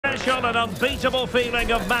special and unbeatable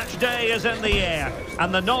feeling of match day is in the air,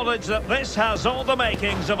 and the knowledge that this has all the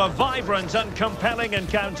makings of a vibrant and compelling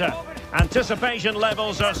encounter. Anticipation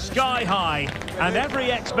levels are sky high, and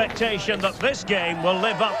every expectation that this game will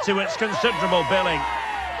live up to its considerable billing.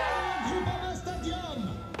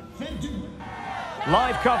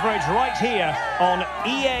 Live coverage right here on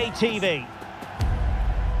EA TV.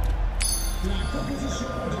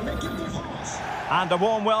 And a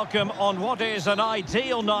warm welcome on what is an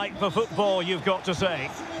ideal night for football, you've got to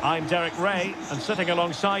say. I'm Derek Ray, and sitting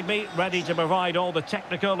alongside me, ready to provide all the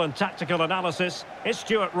technical and tactical analysis, is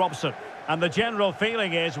Stuart Robson. And the general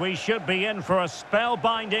feeling is we should be in for a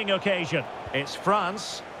spellbinding occasion. It's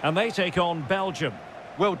France, and they take on Belgium.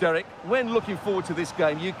 Well, Derek, when looking forward to this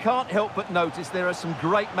game, you can't help but notice there are some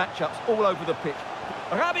great matchups all over the pitch.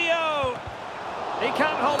 Rabiot! He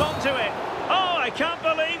can't hold on to it. Oh, I can't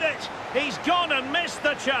believe it! He's gone and missed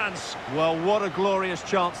the chance. Well, what a glorious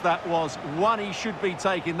chance that was. One he should be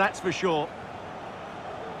taking, that's for sure.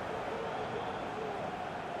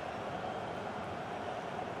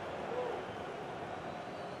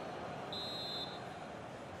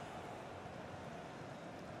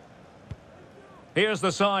 Here's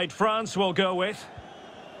the side France will go with.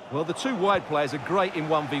 Well, the two wide players are great in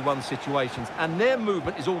 1v1 situations, and their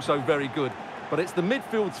movement is also very good. But it's the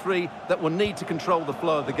midfield three that will need to control the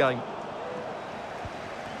flow of the game.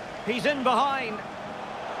 He's in behind.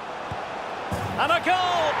 And a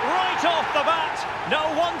goal right off the bat. No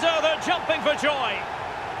wonder they're jumping for joy.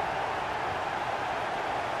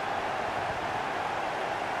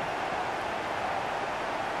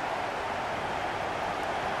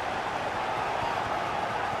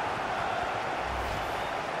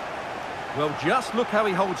 Well, just look how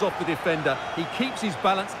he holds off the defender. He keeps his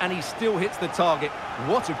balance and he still hits the target.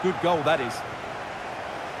 What a good goal that is.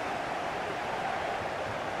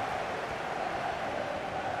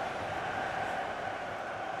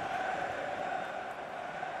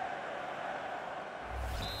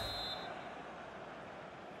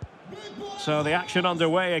 So the action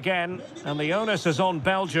underway again, and the onus is on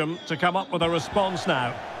Belgium to come up with a response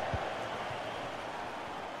now.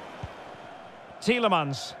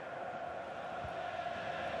 Tielemans.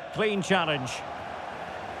 Clean challenge.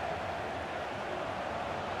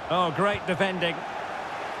 Oh, great defending.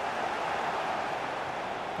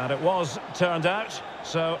 And it was turned out,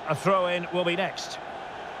 so a throw-in will be next.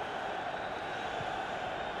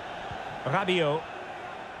 Rabiot.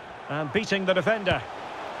 And beating the defender.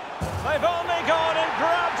 They've only gone and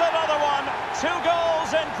grabbed another one. 2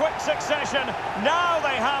 goals in quick succession. Now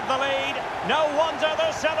they have the lead. No wonder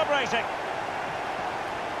they're celebrating.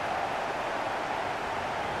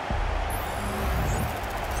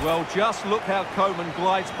 Well, just look how Coman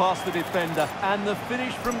glides past the defender, and the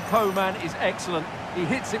finish from Coman is excellent. He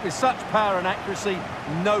hits it with such power and accuracy,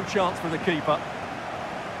 no chance for the keeper.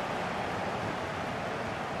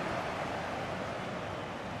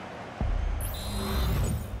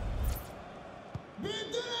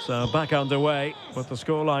 So back underway with the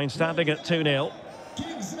scoreline standing at 2-0.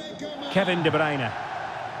 Kevin De Bruyne.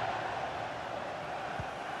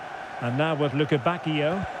 And now with Luka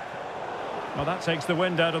Bacchio. Well, that takes the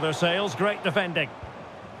wind out of their sails. Great defending.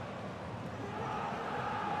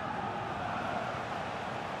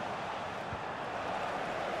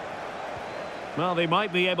 Well, they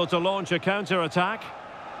might be able to launch a counter-attack.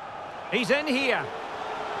 He's in here.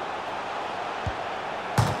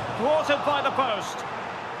 Thwarted by the post.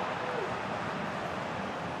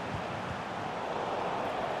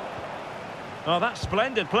 Oh, that's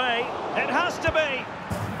splendid play. It has to be.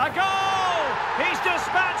 A goal! He's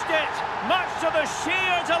dispatched it, much to the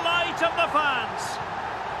sheer delight of the fans.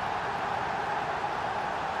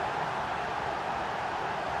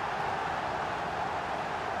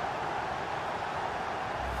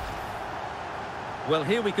 Well,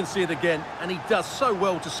 here we can see it again, and he does so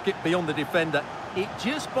well to skip beyond the defender. It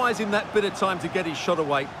just buys him that bit of time to get his shot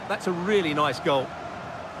away. That's a really nice goal.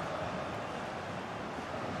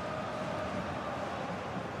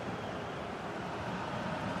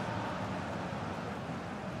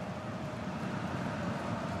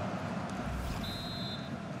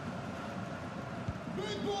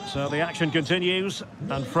 So the action continues,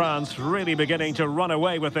 and France really beginning to run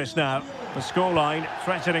away with this now. The scoreline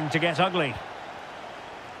threatening to get ugly.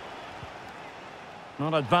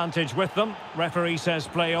 Not advantage with them. Referee says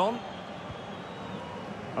play on.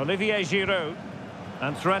 Olivier Giroud.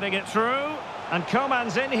 And threading it through. And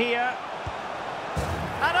Coman's in here.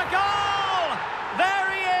 And a goal!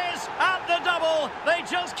 There he is at the double. They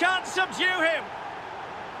just can't subdue him.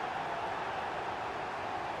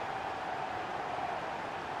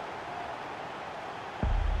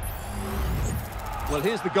 Well,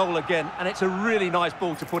 here's the goal again, and it's a really nice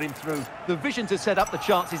ball to put him through. The vision to set up the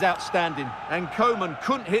chance is outstanding, and Coman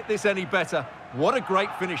couldn't hit this any better. What a great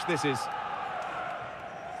finish this is.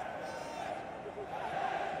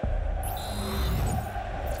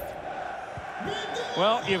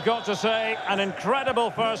 Well, you've got to say, an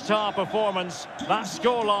incredible first-half performance. That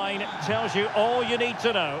scoreline tells you all you need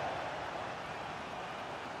to know.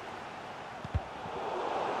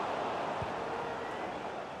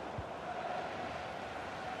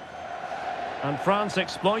 And France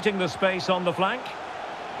exploiting the space on the flank.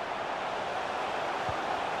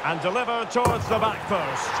 And delivered towards the back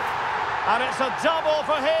post. And it's a double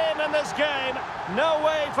for him in this game. No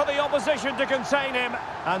way for the opposition to contain him.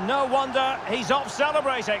 And no wonder he's off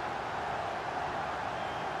celebrating.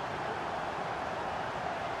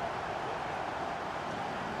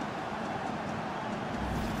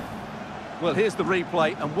 Well, here's the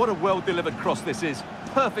replay, and what a well-delivered cross this is.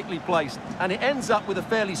 Perfectly placed, and it ends up with a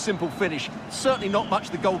fairly simple finish. Certainly not much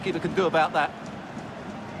the goalkeeper can do about that.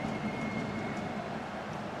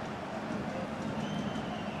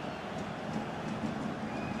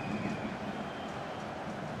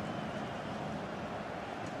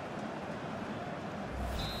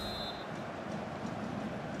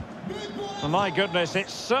 Oh my goodness,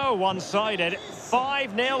 it's so one-sided.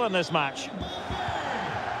 5-0 in this match.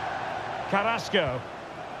 Carrasco.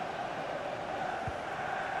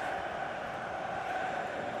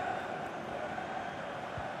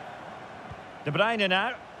 De Bruyne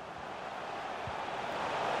now.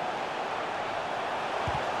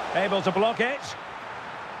 Able to block it.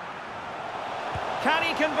 Can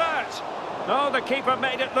he convert? Oh, the keeper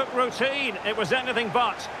made it look routine. It was anything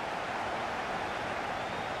but.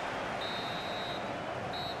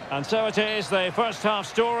 And so it is, the first half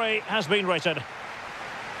story has been written.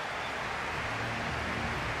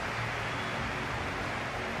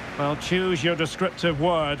 Well, choose your descriptive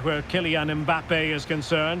word where Kylian Mbappe is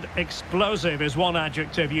concerned. Explosive is one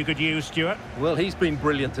adjective you could use, Stuart. Well, he's been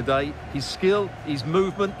brilliant today. His skill, his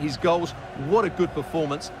movement, his goals, what a good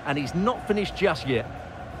performance. And he's not finished just yet.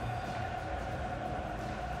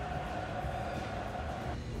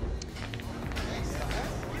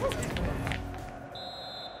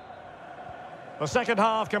 The second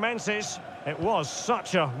half commences. It was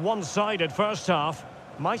such a one-sided first half.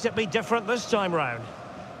 Might it be different this time round?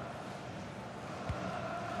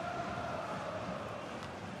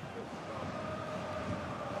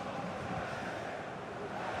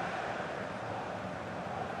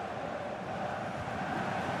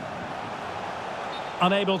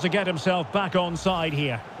 Unable to get himself back onside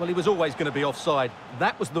here. Well, he was always going to be offside.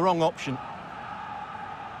 That was the wrong option.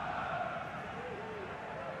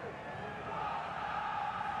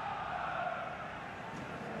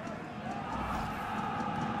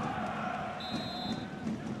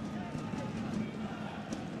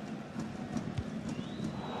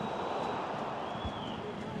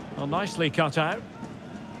 Well, nicely cut out.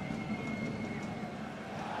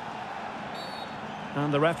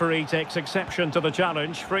 And the referee takes exception to the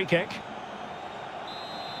challenge. Free kick.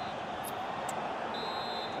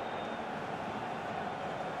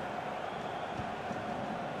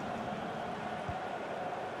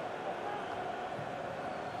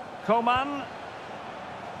 Coman.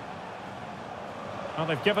 Well,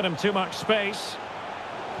 they've given him too much space.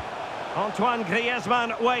 Antoine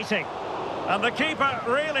Griezmann waiting. And the keeper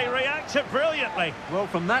really reacted brilliantly. Well,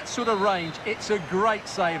 from that sort of range, it's a great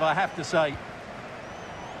save, I have to say.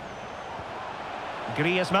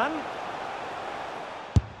 Griezmann.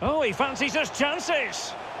 Oh, he fancies his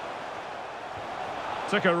chances.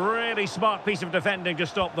 Took a really smart piece of defending to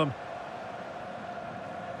stop them.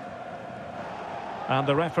 And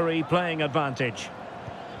the referee playing advantage.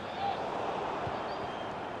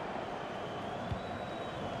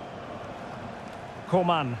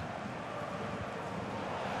 Coman.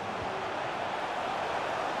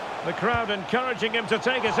 The crowd encouraging him to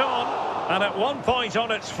take it on. And at one point on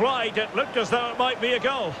its flight, it looked as though it might be a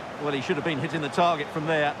goal. Well, he should have been hitting the target from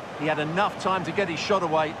there. He had enough time to get his shot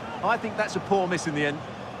away. I think that's a poor miss in the end.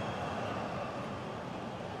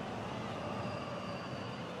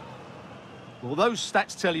 Well, those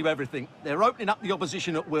stats tell you everything. They're opening up the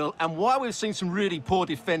opposition at will, and while we've seen some really poor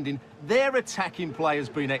defending, their attacking play has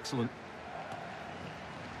been excellent.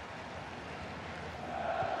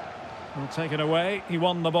 Well, taken away, he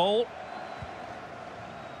won the ball.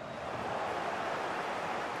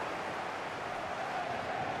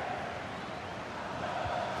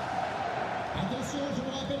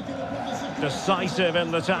 Decisive in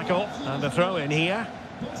the tackle, and the throw in here.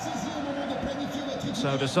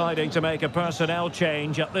 So deciding to make a personnel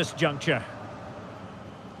change at this juncture.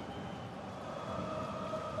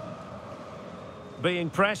 being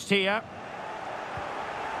pressed here.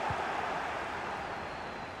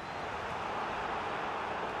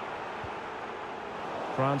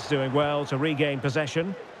 France doing well to regain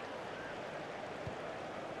possession.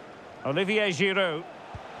 Olivier Giroud.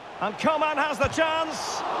 And Coman has the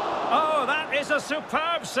chance. Oh, that is a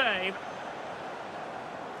superb save.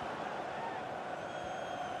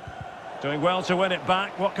 Doing well to win it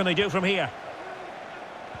back. What can they do from here?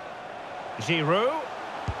 Giroud.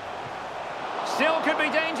 Still could be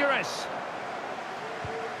dangerous.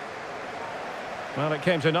 Well, it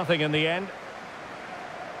came to nothing in the end.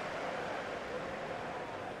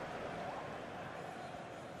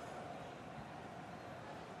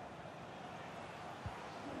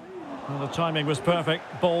 Well, the timing was perfect.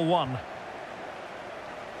 Ball one.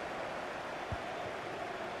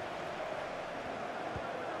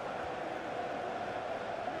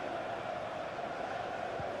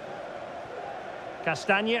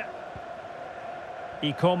 Castagne.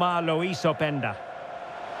 Ikoma Lois Openda.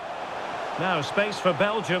 Now space for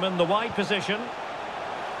Belgium in the wide position.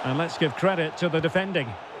 And let's give credit to the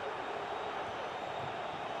defending.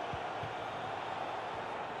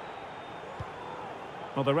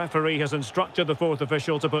 Well, the referee has instructed the fourth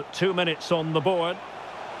official to put 2 minutes on the board.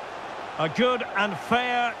 A good and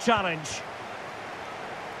fair challenge.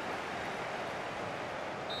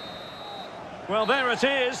 Well, there it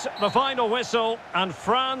is, the final whistle, and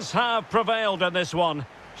France have prevailed in this one.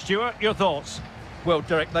 Stuart, your thoughts? Well,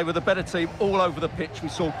 Derek, they were the better team all over the pitch. We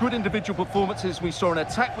saw good individual performances, we saw an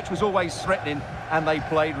attack which was always threatening, and they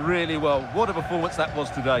played really well. What a performance that was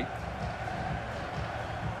today.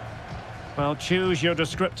 Well, choose your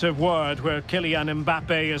descriptive word where Kylian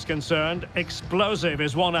Mbappe is concerned. Explosive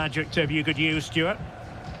is one adjective you could use, Stuart.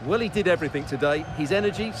 Well, he did everything today. His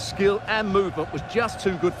energy, skill and movement was just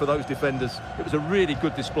too good for those defenders. It was a really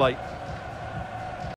good display.